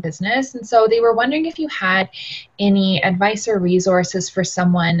consulting business. And so they were wondering if you had any advice or resources for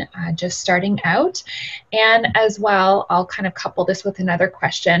someone just starting out. And as well, I'll kind of couple this with another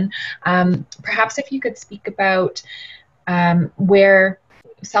question. Perhaps if you could speak about where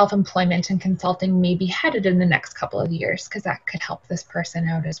self-employment and consulting may be headed in the next couple of years, because that could help this person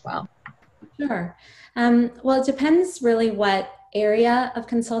out as well. Sure. Well, it depends really what area of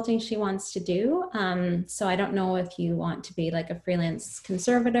consulting she wants to do. So I don't know if you want to be like a freelance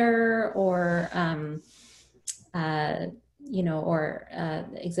conservator or,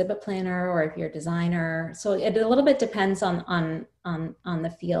 exhibit planner, or if you're a designer. So it a little bit depends on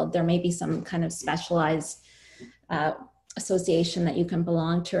the field. There may be some kind of specialized association that you can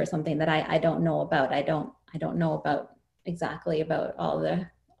belong to, or something that I don't know about. I don't know about exactly about all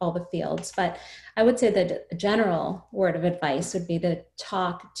the fields, but I would say that a general word of advice would be to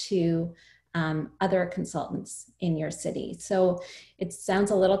talk to other consultants in your city. So it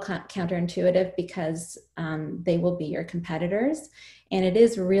sounds a little counterintuitive, because they will be your competitors, and it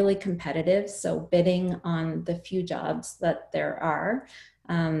is really competitive. So bidding on the few jobs that there are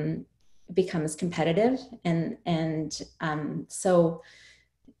becomes competitive, and so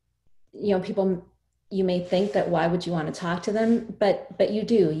people, you may think that why would you want to talk to them, but you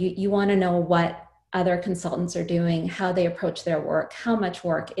do. You want to know what other consultants are doing, how they approach their work, how much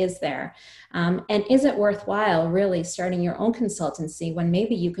work is there, and is it worthwhile really starting your own consultancy when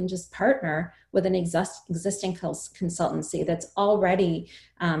maybe you can just partner with an existing consultancy that's already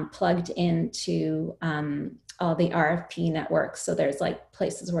plugged into all the RFP networks. So there's like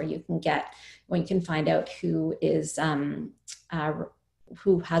places where you can find out who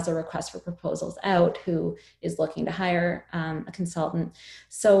has a request for proposals out, who is looking to hire a consultant.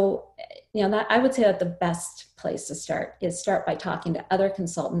 So, that I would say that the best place to start by talking to other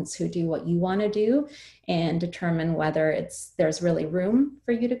consultants who do what you want to do, and determine whether there's really room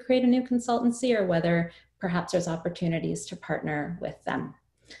for you to create a new consultancy, or whether perhaps there's opportunities to partner with them.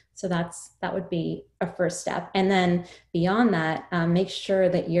 So that would be a first step. And then beyond that, make sure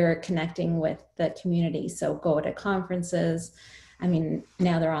that you're connecting with the community. So go to conferences. I mean,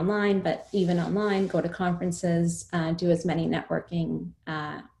 now they're online, but even online, go to conferences, do as many networking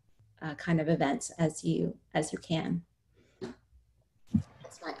kind of events as you can.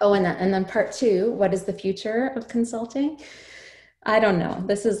 Oh, and then part two, what is the future of consulting? I don't know.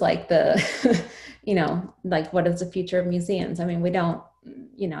 This is like the, like what is the future of museums? I mean, we don't,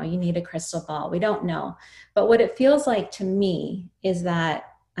 you need a crystal ball. We don't know. But what it feels like to me is that,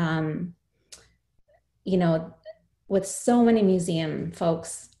 with so many museum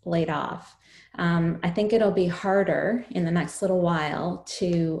folks laid off, I think it'll be harder in the next little while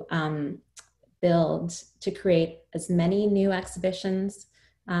to create as many new exhibitions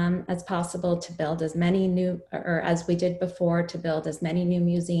as possible, to build as many new, or as we did before, to build as many new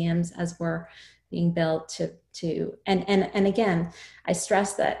museums as were being built and again, I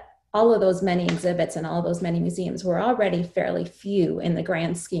stress that all of those many exhibits and all those many museums were already fairly few in the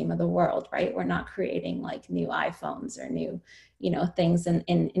grand scheme of the world, right? We're not creating like new iPhones or new, things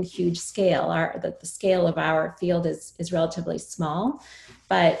in huge scale. The scale of our field is relatively small,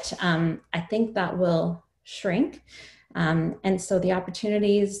 but I think that will shrink. And so the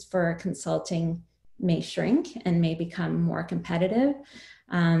opportunities for consulting may shrink and may become more competitive.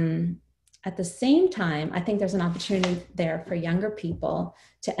 At the same time, I think there's an opportunity there for younger people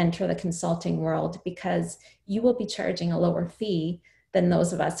to enter the consulting world, because you will be charging a lower fee than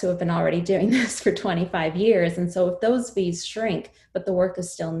those of us who have been already doing this for 25 years. And so if those fees shrink, but the work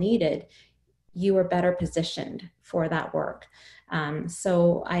is still needed, you are better positioned for that work.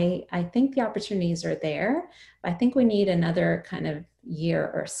 So I think the opportunities are there. I think we need another kind of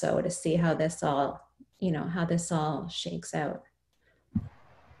year or so to see how this all shakes out.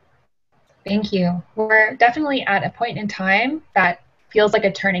 Thank you. We're definitely at a point in time that feels like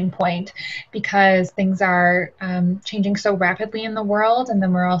a turning point, because things are changing so rapidly in the world, and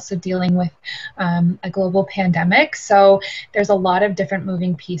then we're also dealing with a global pandemic. So there's a lot of different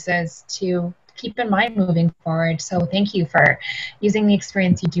moving pieces to keep in mind moving forward. So thank you for using the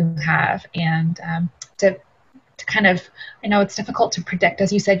experience you do have, and to kind of, I know it's difficult to predict.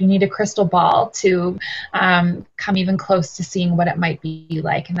 As you said, you need a crystal ball to come even close to seeing what it might be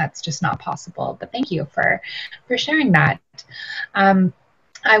like, and that's just not possible. But thank you for sharing that.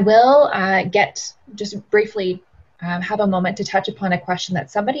 I will just briefly have a moment to touch upon a question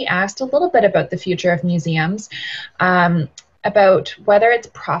that somebody asked a little bit about the future of museums, about whether it's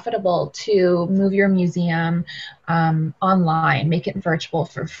profitable to move your museum online, make it virtual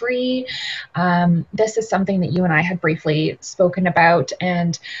for free. This is something that you and I had briefly spoken about,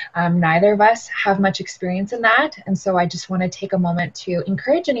 and neither of us have much experience in that. And so I just want to take a moment to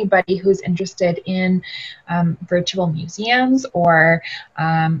encourage anybody who's interested in virtual museums or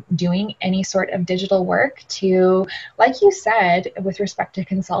doing any sort of digital work to, like you said, with respect to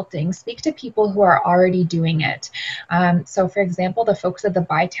consulting, speak to people who are already doing it. So for example, the folks at the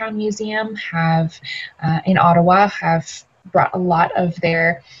Bytown Museum in Ottawa have brought a lot of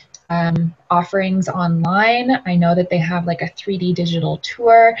their offerings online. I know that they have like a 3D digital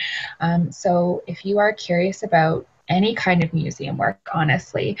tour. So if you are curious about any kind of museum work,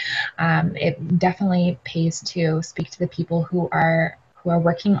 honestly, it definitely pays to speak to the people who are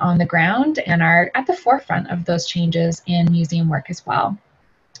working on the ground and are at the forefront of those changes in museum work as well.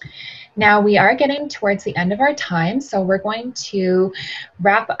 Now we are getting towards the end of our time, so we're going to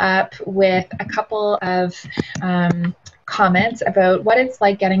wrap up with a couple of comments about what it's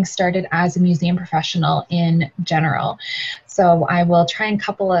like getting started as a museum professional in general. So I will try and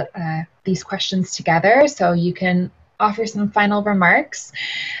couple these questions together so you can offer some final remarks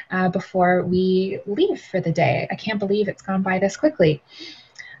before we leave for the day. I can't believe it's gone by this quickly.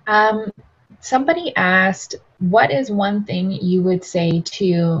 Somebody asked, what is one thing you would say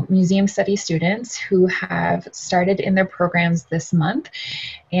to museum study students who have started in their programs this month?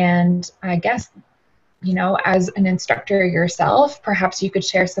 And I guess, as an instructor yourself, perhaps you could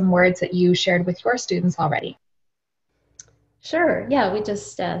share some words that you shared with your students already. Sure. Yeah, we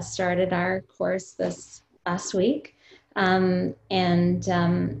just started our course this last week. I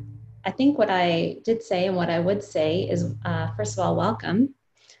think what I did say and what I would say is, first of all, welcome.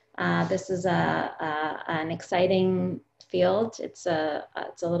 This is an exciting field. It's a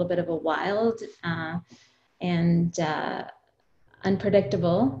little bit of a wild and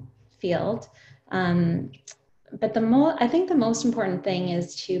unpredictable field. But I think the most important thing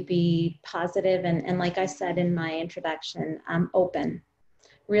is to be positive and like I said in my introduction, open,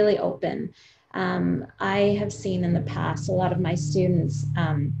 really open. I have seen in the past a lot of my students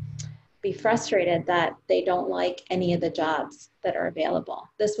be frustrated that they don't like any of the jobs that are available.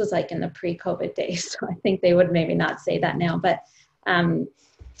 This was like in the pre-COVID days, so I think they would maybe not say that now, but I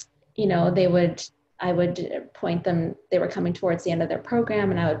would point them, they were coming towards the end of their program,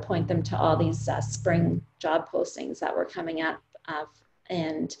 and I would point them to all these spring job postings that were coming up,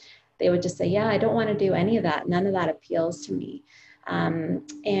 and they would just say, yeah, I don't want to do any of that. None of that appeals to me.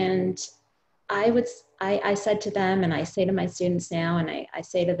 And I said to them, and I say to my students now, and I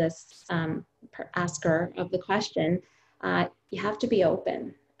say to this asker of the question, you have to be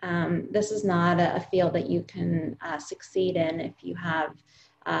open. This is not a field that you can succeed in if you have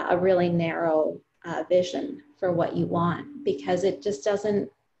a really narrow vision for what you want, because it just doesn't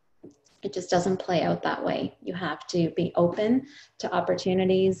play out that way. You have to be open to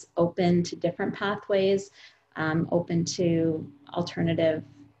opportunities, open to different pathways, open to alternative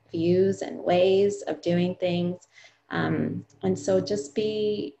views and ways of doing things. And so just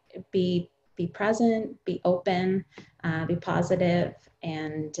be present, be open, be positive,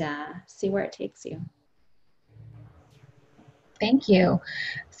 and see where it takes you. Thank you.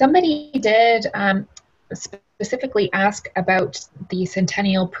 Somebody did specifically ask about the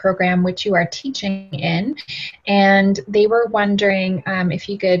Centennial program, which you are teaching in, and they were wondering if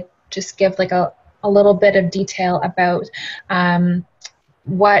you could just give like a little bit of detail about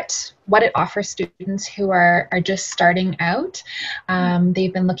what it offers students who are just starting out.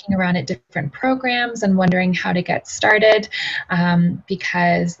 They've been looking around at different programs and wondering how to get started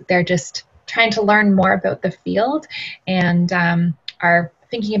because they're just trying to learn more about the field and are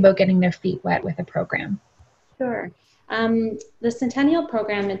thinking about getting their feet wet with a program. Sure. The Centennial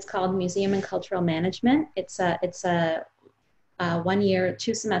program, it's called Museum and Cultural Management. It's a 1 year,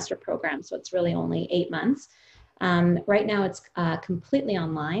 2 semester program, so it's really only 8 months. Right now it's completely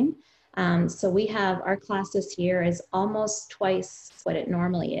online. So we have our class this year is almost twice what it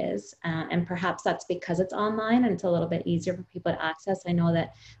normally is. And perhaps that's because it's online and it's a little bit easier for people to access. I know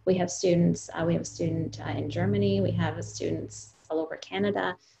that we have students, we have a student in Germany, we have students all over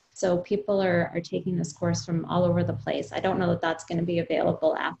Canada. So people are taking this course from all over the place. I don't know that that's going to be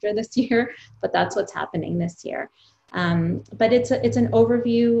available after this year, but that's what's happening this year. But it's an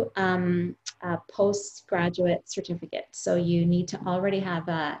overview postgraduate certificate. So you need to already have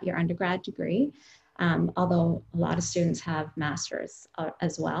your undergrad degree, although a lot of students have masters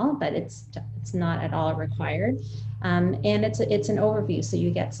as well, but it's not at all required. And it's an overview. So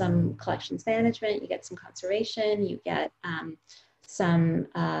you get some collections management, you get some conservation, you get some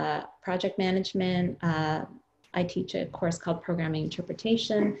project management. I teach a course called Programming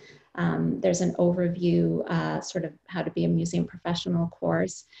Interpretation. There's an overview, sort of how to be a museum professional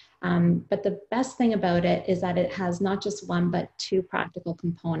course. But the best thing about it is that it has not just one, but 2 practical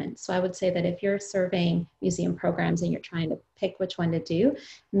components. So I would say that if you're surveying museum programs and you're trying to pick which one to do,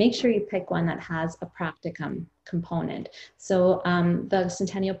 make sure you pick one that has a practicum component. So the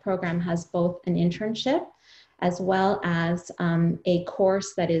Centennial program has both an internship as well as a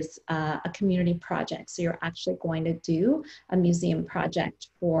course that is a community project. So you're actually going to do a museum project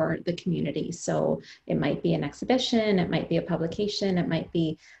for the community. So it might be an exhibition, it might be a publication, it might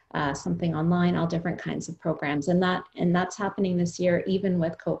be something online, all different kinds of programs. And that's happening this year, even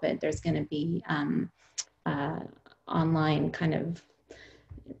with COVID. There's going to be online kind of,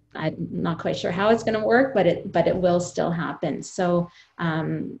 I'm not quite sure how it's going to work, but it will still happen. So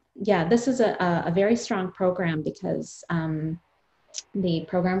yeah, this is a very strong program because the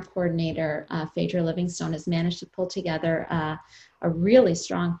program coordinator, Phaedra Livingstone, has managed to pull together a really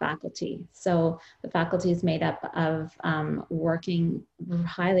strong faculty. So the faculty is made up of working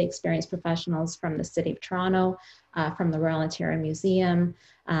highly experienced professionals from the City of Toronto, from the Royal Ontario Museum,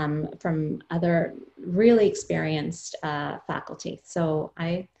 from other really experienced faculty. So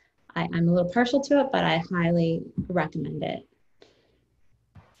I'm a little partial to it, but I highly recommend it.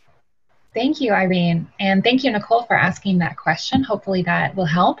 Thank you, Irene. And thank you, Nicole, for asking that question. Hopefully that will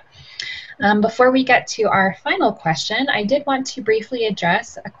help. Before we get to our final question, I did want to briefly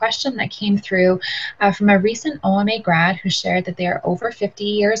address a question that came through from a recent OMA grad who shared that they are over 50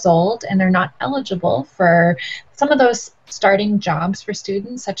 years old and they're not eligible for some of those starting jobs for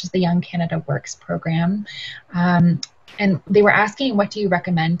students, such as the Young Canada Works program. And they were asking, what do you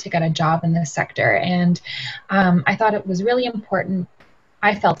recommend to get a job in this sector? And I thought it was really important.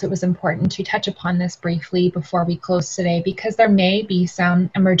 I felt it was important to touch upon this briefly before we close today, because there may be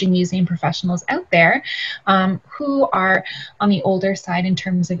some emerging museum professionals out there who are on the older side in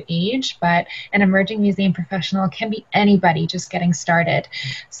terms of age, but an emerging museum professional can be anybody just getting started.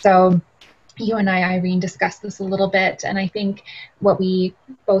 So you and I, Irene, discussed this a little bit, and I think what we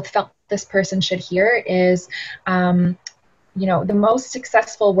both felt this person should hear is you know, the most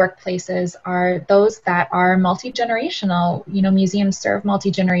successful workplaces are those that are multi-generational. You know, museums serve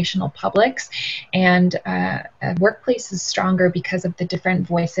multi-generational publics, and a workplace is stronger because of the different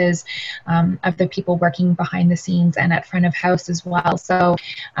voices of the people working behind the scenes and at front of house as well. So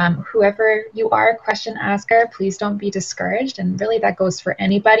whoever you are, question asker, please don't be discouraged. And really that goes for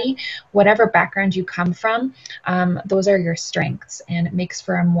anybody, whatever background you come from, those are your strengths, and it makes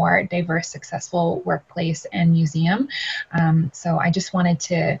for a more diverse, successful workplace and museum. So I just wanted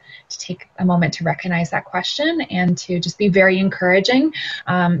to take a moment to recognize that question and to just be very encouraging.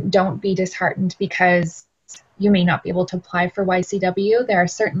 Don't be disheartened because you may not be able to apply for YCW. There are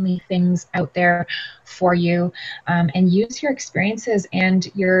certainly things out there for you, and use your experiences and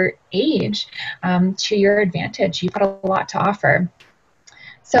your age to your advantage. You've got a lot to offer.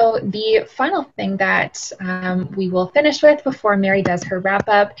 So the final thing that we will finish with before Mary does her wrap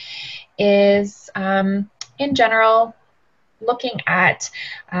up is, in general, looking at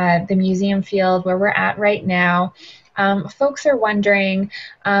the museum field where we're at right now. Folks are wondering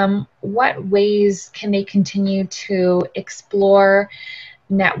what ways can they continue to explore,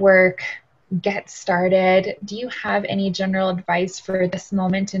 network, get started. Do you have any general advice for this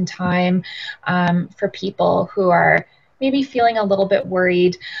moment in time for people who are maybe feeling a little bit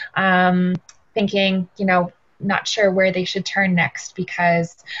worried, thinking, you know, not sure where they should turn next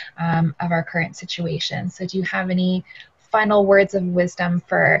because of our current situation? So do you have any final words of wisdom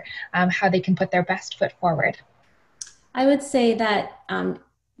for how they can put their best foot forward? I would say that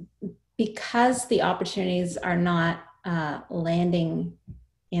because the opportunities are not landing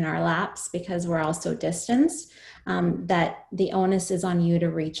in our laps because we're all so distanced, that the onus is on you to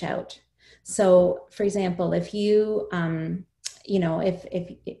reach out. So, for example, if you, you know,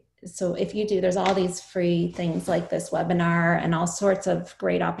 if you do, there's all these free things like this webinar and all sorts of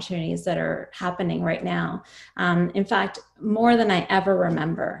great opportunities that are happening right now. In fact, more than I ever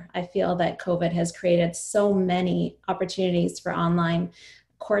remember, I feel that COVID has created so many opportunities for online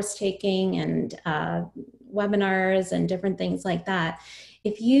course taking and webinars and different things like that.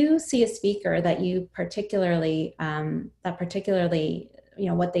 If you see a speaker that you particularly, you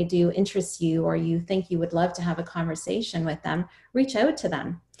know, what they do interests you, or you think you would love to have a conversation with them, reach out to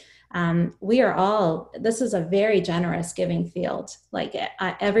them. We are all, this is a very generous giving field. Like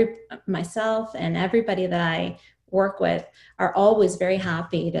myself and everybody that I work with are always very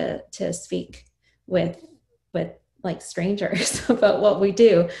happy to speak with like strangers about what we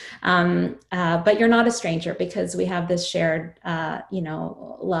do. But you're not a stranger because we have this shared, you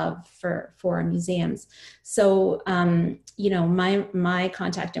know, love for museums. So, you know, my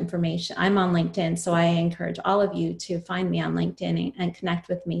contact information, I'm on LinkedIn, so I encourage all of you to find me on LinkedIn and connect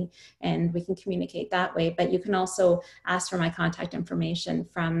with me, and we can communicate that way. But you can also ask for my contact information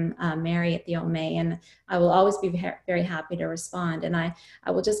from Mary at the OMA, and I will always be very happy to respond. And I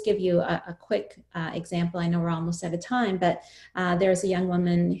will just give you a quick example. I know we're almost out of time, but there's a young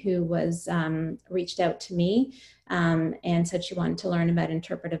woman who was reached out to me and said she wanted to learn about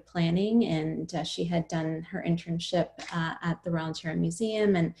interpretive planning, and she had done her internship at the Royal Ontario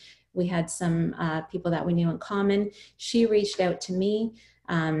Museum, and we had some people that we knew in common. She reached out to me.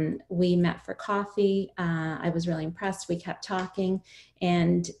 We met for coffee. I was really impressed. We kept talking,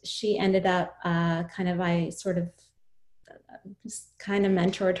 and she ended up I sort of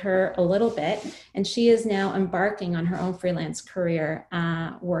mentored her a little bit, and she is now embarking on her own freelance career,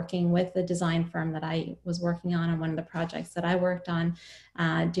 working with the design firm that I was working on one of the projects that I worked on,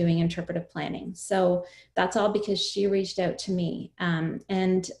 doing interpretive planning. So that's all because she reached out to me,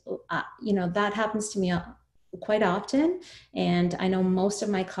 and you know, that happens to me quite often, and I know most of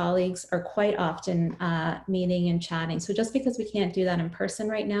my colleagues are quite often meeting and chatting. So just because we can't do that in person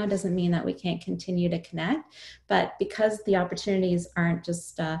right now doesn't mean that we can't continue to connect. But because the opportunities aren't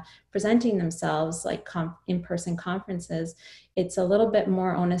just presenting themselves like in-person conferences, it's a little bit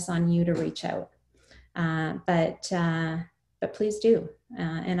more onus on you to reach out. But please do.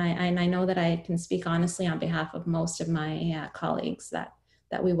 And I know that I can speak honestly on behalf of most of my colleagues that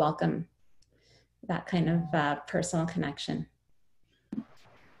we welcome that kind of personal connection.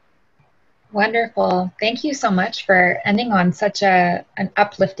 Wonderful. Thank you so much for ending on such an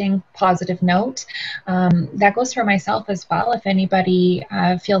uplifting, positive note. That goes for myself as well. If anybody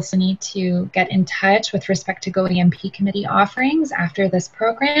feels the need to get in touch with respect to GOEMP Committee offerings after this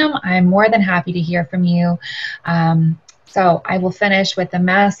program, I'm more than happy to hear from you. So I will finish with a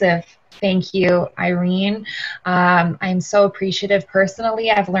massive Thank you, Irene. I'm so appreciative personally.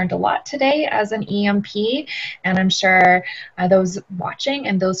 I've learned a lot today as an EMP, and I'm sure those watching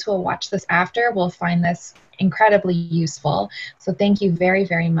and those who will watch this after will find this incredibly useful. So thank you very,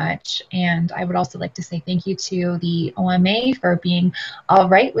 very much. And I would also like to say thank you to the OMA for being all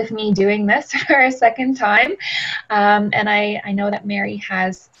right with me doing this for a second time. And I know that Mary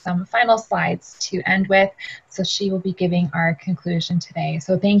has some final slides to end with, so she will be giving our conclusion today.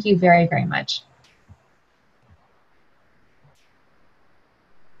 So thank you very, very much.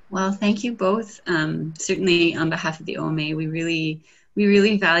 Well, thank you both. Certainly on behalf of the OMA, we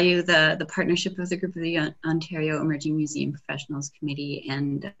really value the partnership of the group of the Ontario Emerging Museum Professionals Committee,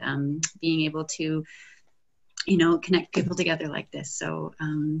 and being able to, connect people together like this. So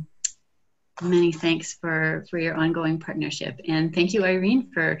many thanks for your ongoing partnership, and thank you, Irene,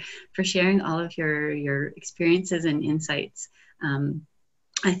 for sharing all of your experiences and insights.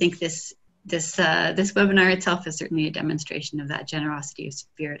 I think this webinar itself is certainly a demonstration of that generosity of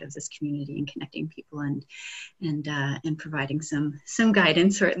spirit of this community in connecting people and providing some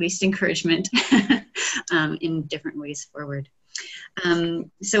guidance, or at least encouragement in different ways forward. And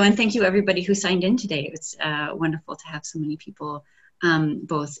thank you everybody who signed in today. It's wonderful to have so many people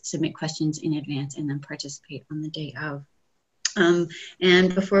both submit questions in advance and then participate on the day of.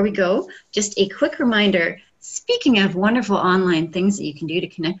 And before we go, just a quick reminder, speaking of wonderful online things that you can do to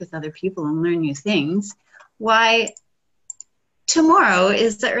connect with other people and learn new things, why tomorrow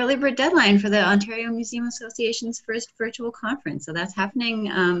is the early bird deadline for the Ontario Museum Association's first virtual conference. So that's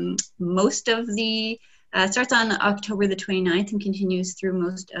happening starts on October the 29th and continues through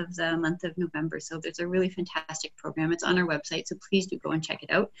most of the month of November. So there's a really fantastic program. It's on our website, so please do go and check it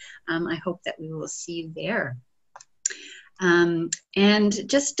out. I hope that we will see you there. And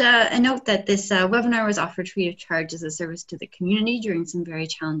just a note that this webinar was offered free of charge as a service to the community during some very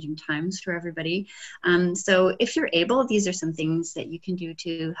challenging times for everybody. So if you're able, these are some things that you can do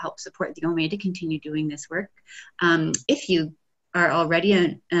to help support the OMA to continue doing this work. If you are already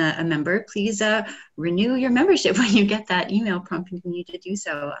a member, please renew your membership when you get that email prompting you to do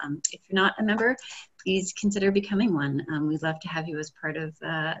so. If you're not a member, please consider becoming one. We'd love to have you as part of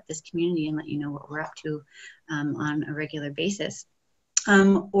this community and let you know what we're up to on a regular basis.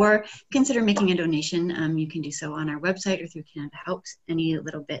 Or consider making a donation. You can do so on our website or through Canada Helps. Any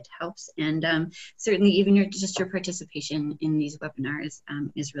little bit helps. And certainly even just your participation in these webinars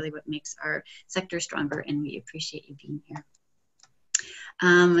is really what makes our sector stronger, and we appreciate you being here.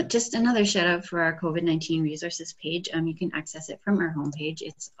 Just another shout out for our COVID-19 resources page. You can access it from our homepage.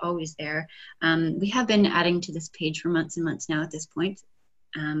 It's always there. We have been adding to this page for months and months now at this point.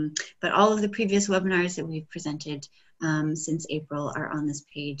 But all of the previous webinars that we've presented since April are on this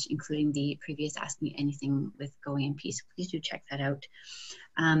page, including the previous Ask Me Anything with GOEMP. So please do check that out.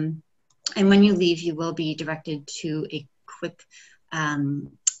 And when you leave, you will be directed to a quick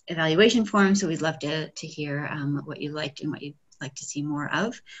evaluation form. So we'd love to hear what you liked and what you'd like to see more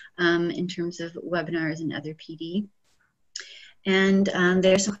of in terms of webinars and other PD. And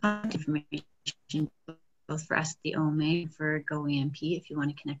there's some contact information both for us at the OMA and for GOEMP if you want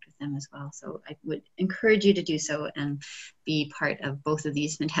to connect with them as well. So I would encourage you to do so and be part of both of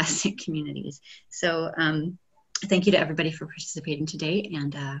these fantastic communities. So thank you to everybody for participating today,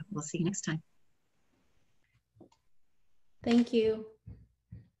 and we'll see you next time. Thank you.